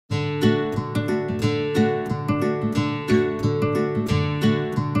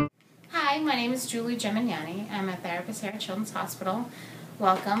Julie Gemignani. I'm a therapist here at Children's Hospital.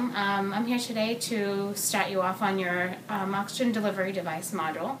 Welcome. I'm here today to start you off on your oxygen delivery device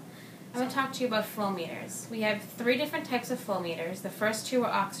module. I'm going to talk to you about flow meters. We have 3 different types of flow meters. The first 2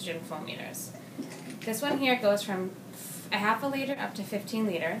 are oxygen flow meters. This one here goes from a half a liter up to 15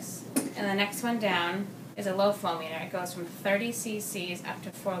 liters, and the next one down is a low flow meter. It goes from 30 cc's up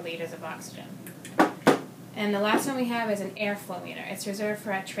to 4 liters of oxygen. And the last one we have is an air flow meter. It's reserved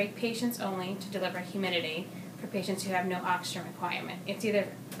for trach patients only to deliver humidity for patients who have no oxygen requirement. It's either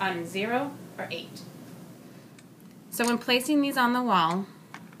on 0 or 8. So when placing these on the wall,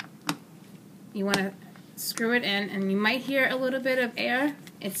 you want to screw it in, and you might hear a little bit of air.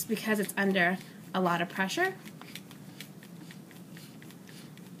 It's because it's under a lot of pressure.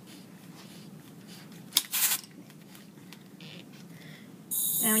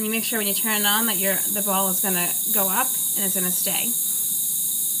 And when you make sure when you turn it on that the ball is going to go up and it's going to stay.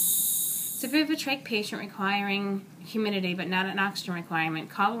 So if you have a trach patient requiring humidity but not an oxygen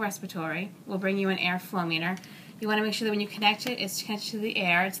requirement, call Respiratory. We'll bring you an air flow meter. You want to make sure that when you connect it, it's connected to the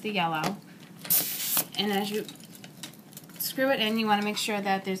air. It's the yellow. And as you screw it in, you want to make sure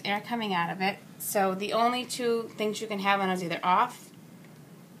that there's air coming out of it. So the only 2 things you can have on is either off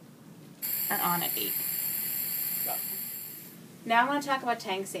or on at 8. Now I want to talk about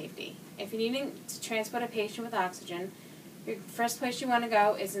tank safety. If you're needing to transport a patient with oxygen, your first place you want to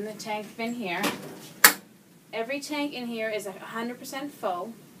go is in the tank bin here. Every tank in here is 100%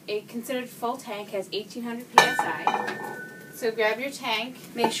 full. A considered full tank has 1800 psi. So grab your tank,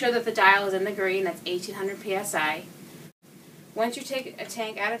 make sure that the dial is in the green, that's 1800 psi. Once you take a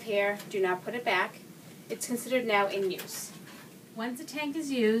tank out of here, do not put it back. It's considered now in use. Once the tank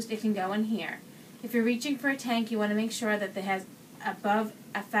is used, it can go in here. If you're reaching for a tank, you want to make sure that it has above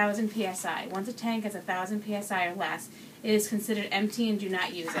 1000 psi. Once a tank has 1000 psi or less, it is considered empty and do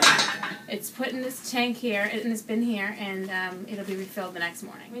not use it. It's put in this tank here, in this bin here, and it'll be refilled the next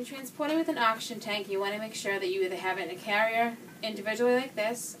morning. When transporting with an oxygen tank, you want to make sure that you either have it in a carrier individually like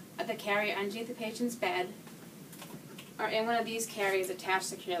this, or the carrier underneath the patient's bed, or in one of these carriers attached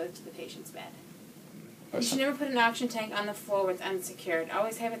securely to the patient's bed. You should never put an oxygen tank on the floor where it's unsecured.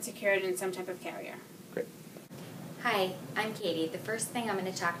 Always have it secured in some type of carrier. Great. Hi, I'm Katie. The first thing I'm going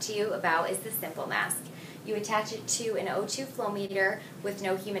to talk to you about is the Simple Mask. You attach it to an O2 flow meter with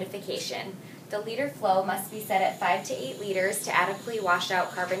no humidification. The liter flow must be set at 5 to 8 liters to adequately wash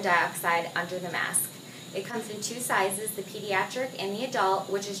out carbon dioxide under the mask. It comes in 2 sizes, the pediatric and the adult,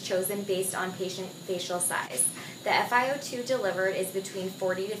 which is chosen based on patient facial size. The FiO2 delivered is between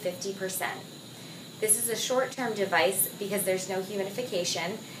 40 to 50%. This is a short-term device because there's no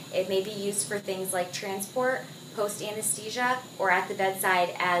humidification. It may be used for things like transport, post-anesthesia, or at the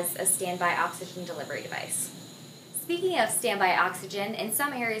bedside as a standby oxygen delivery device. Speaking of standby oxygen, in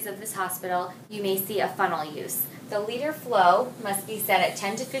some areas of this hospital, you may see a funnel use. The liter flow must be set at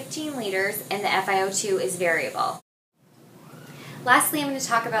 10 to 15 liters, and the FiO2 is variable. Lastly, I'm going to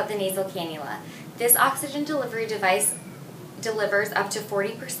talk about the nasal cannula. This oxygen delivery device delivers up to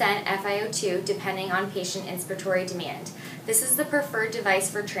 40% FiO2 depending on patient inspiratory demand. This is the preferred device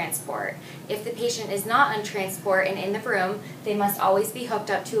for transport. If the patient is not on transport and in the room, they must always be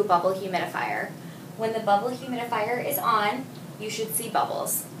hooked up to a bubble humidifier. When the bubble humidifier is on, you should see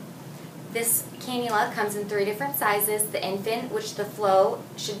bubbles. This cannula comes in 3 different sizes: the infant, which the flow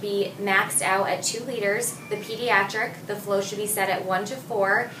should be maxed out at 2 liters, the pediatric, the flow should be set at 1 to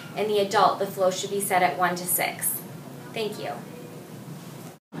 4, and the adult, the flow should be set at 1 to 6. Thank you.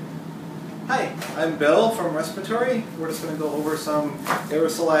 Hi, I'm Bill from Respiratory. We're just going to go over some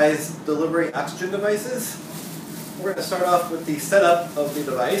aerosolized delivery oxygen devices. We're going to start off with the setup of the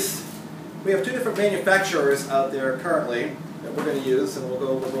device. We have 2 different manufacturers out there currently that we're going to use, and we'll go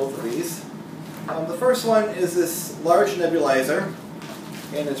over both of these. The first one is this large nebulizer,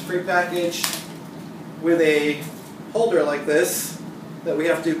 and it's prepackaged with a holder like this that we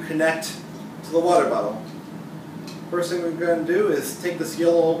have to connect to the water bottle. First thing we're going to do is take this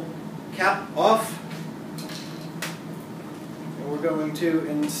yellow cap off, and we're going to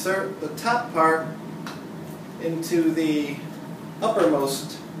insert the top part into the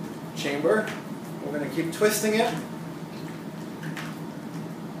uppermost chamber. We're going to keep twisting it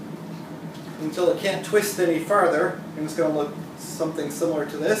until it can't twist any farther, and it's going to look something similar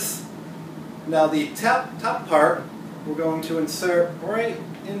to this. Now the top part we're going to insert right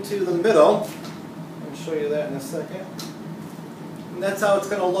into the middle. I'll show you that in a second. And that's how it's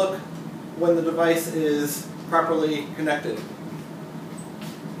going to look when the device is properly connected.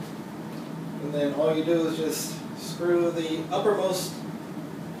 And then all you do is just screw the uppermost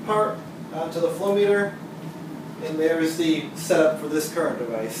part onto the flow meter, and there's the setup for this current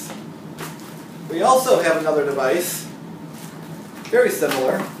device. We also have another device, very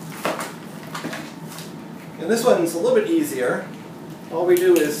similar. And this one's a little bit easier. All we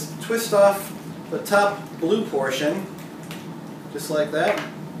do is twist off the top blue portion, just like that.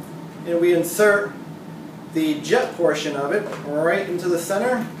 And we insert the jet portion of it right into the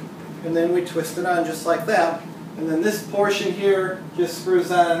center. And then we twist it on just like that. And then this portion here just screws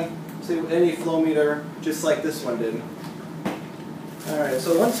on to any flow meter, just like this one did. Alright,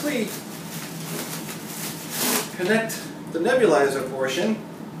 so once we connect the nebulizer portion,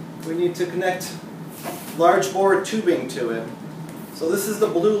 we need to connect large bore tubing to it. So this is the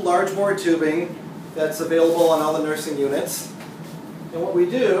blue large bore tubing that's available on all the nursing units. And what we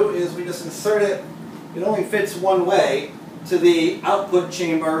do is we just insert it, it only fits one way, to the output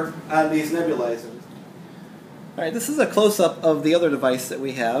chamber on these nebulizers. Alright, this is a close-up of the other device that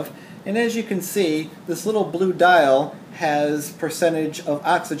we have. And as you can see, this little blue dial has percentage of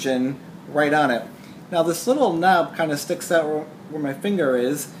oxygen right on it. Now this little knob kind of sticks out where my finger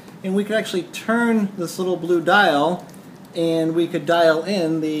is, and we could actually turn this little blue dial and we could dial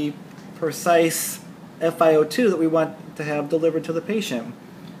in the precise FiO2 that we want to have delivered to the patient.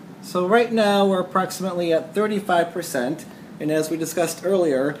 So right now we're approximately at 35%, and as we discussed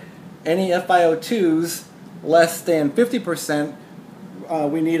earlier, any FiO2s less than 50%,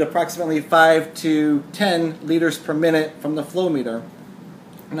 we need approximately 5 to 10 liters per minute from the flow meter.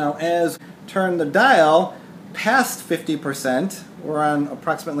 Now as we turn the dial past 50%, we're on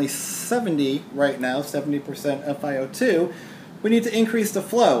approximately 70 right now, 70% FiO2, we need to increase the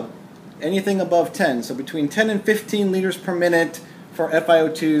flow, anything above 10, so between 10 and 15 liters per minute for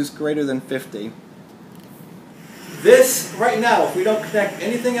FiO2s greater than 50. This, right now, if we don't connect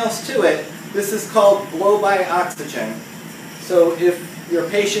anything else to it, this is called blow-by oxygen. So if your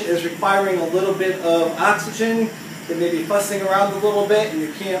patient is requiring a little bit of oxygen, they may be fussing around a little bit and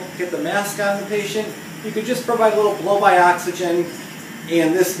you can't get the mask on the patient, you could just provide a little blow-by oxygen,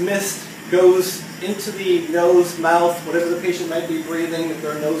 and this mist goes into the nose, mouth, whatever the patient might be breathing, if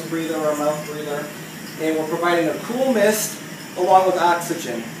they're a nose breather or a mouth breather, and we're providing a cool mist along with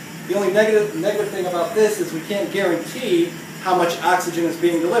oxygen. The only negative thing about this is we can't guarantee how much oxygen is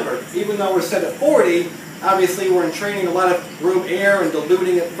being delivered. Even though we're set at 40, obviously we're entraining a lot of room air and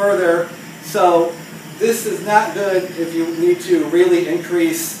diluting it further, so this is not good if you need to really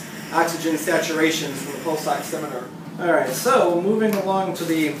increase oxygen saturations from the pulse oximeter. Alright, so moving along to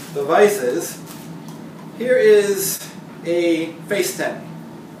the devices, here is a face tent.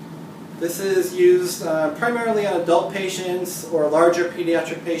 This is used primarily on adult patients or larger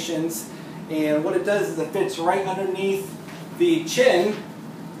pediatric patients, and what it does is it fits right underneath the chin,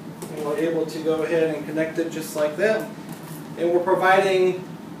 and we're able to go ahead and connect it just like that. And we're providing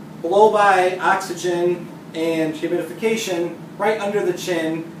blow-by oxygen and humidification right under the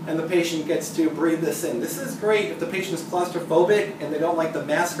chin, and the patient gets to breathe this in. This is great if the patient is claustrophobic and they don't like the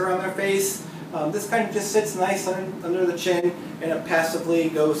mask around their face. This kind of just sits nice under the chin, and it passively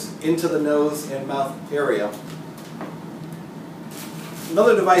goes into the nose and mouth area.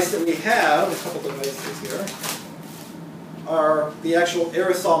 Another device that we have, a couple devices here, are the actual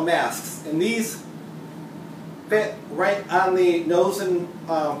aerosol masks, and these fit right on the nose and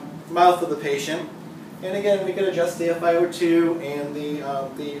mouth of the patient. And again, we can adjust the FiO2 and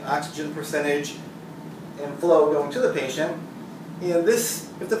the oxygen percentage and flow going to the patient. And this,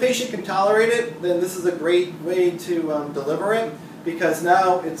 if the patient can tolerate it, then this is a great way to deliver it, because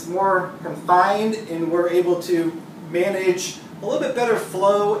now it's more confined and we're able to manage a little bit better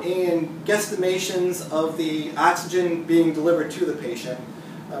flow and guesstimations of the oxygen being delivered to the patient,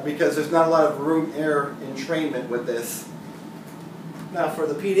 because there's not a lot of room air entrainment with this. Now for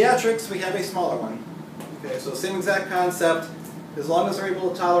the pediatrics, we have a smaller one. Okay, so same exact concept. As long as they're able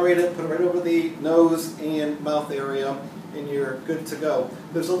to tolerate it, put it right over the nose and mouth area, and you're good to go.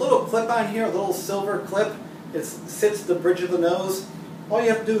 There's a little clip on here, a little silver clip. It sits at the bridge of the nose. All you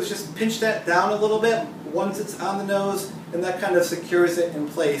have to do is just pinch that down a little bit once it's on the nose, and that kind of secures it in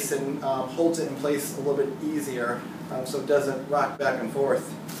place and holds it in place a little bit easier, so it doesn't rock back and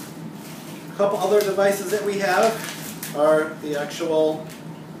forth. A couple other devices that we have are the actual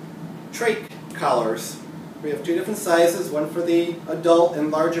trach collars. We have two different sizes, one for the adult and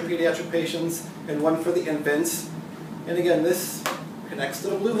larger pediatric patients, and one for the infants. And again, this connects to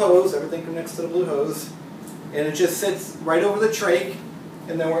the blue hose, everything connects to the blue hose, and it just sits right over the trach,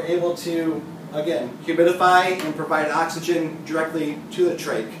 and then we're able to, again, humidify and provide oxygen directly to the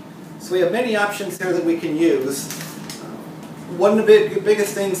trach. So we have many options here that we can use. One of the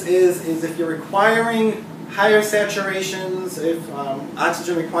biggest things is if you're requiring higher saturations, if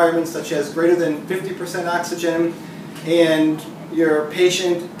oxygen requirements such as greater than 50% oxygen, and your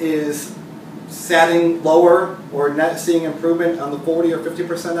patient is satting lower or not seeing improvement on the 40 or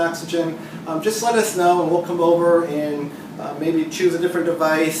 50% oxygen, just let us know and we'll come over and maybe choose a different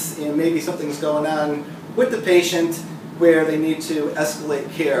device, and maybe something's going on with the patient where they need to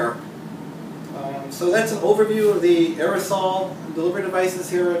escalate care. So that's an overview of the aerosol delivery devices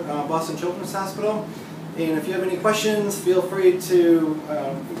here at Boston Children's Hospital. And if you have any questions, feel free to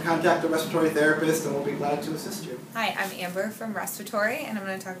contact a respiratory therapist and we'll be glad to assist you. Hi, I'm Amber from Respiratory, and I'm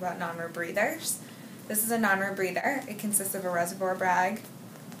going to talk about non-rebreathers. This is a non-rebreather. It consists of a reservoir bag,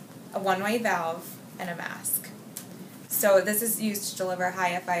 a one-way valve, and a mask. So this is used to deliver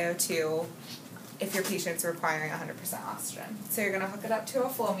high FiO2 if your patient's requiring 100% oxygen. So you're going to hook it up to a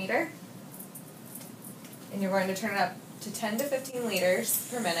flow meter, and you're going to turn it up to 10 to 15 liters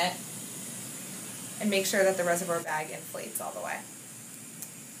per minute, and make sure that the reservoir bag inflates all the way.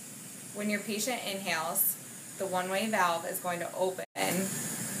 When your patient inhales, the one-way valve is going to open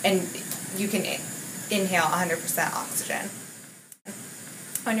and you can inhale 100% oxygen.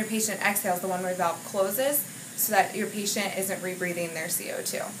 When your patient exhales, the one-way valve closes so that your patient isn't rebreathing their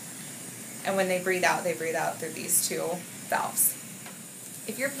CO2. And when they breathe out through these two valves.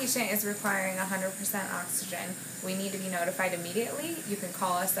 If your patient is requiring 100% oxygen, we need to be notified immediately. You can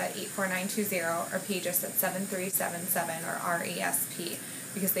call us at 84920 or page us at 7377 or RESP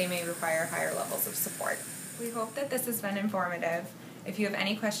because they may require higher levels of support. We hope that this has been informative. If you have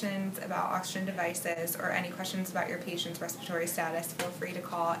any questions about oxygen devices or any questions about your patient's respiratory status, feel free to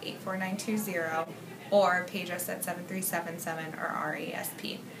call 84920 or page us at 7377 or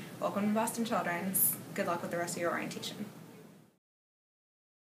RESP. Welcome to Boston Children's. Good luck with the rest of your orientation.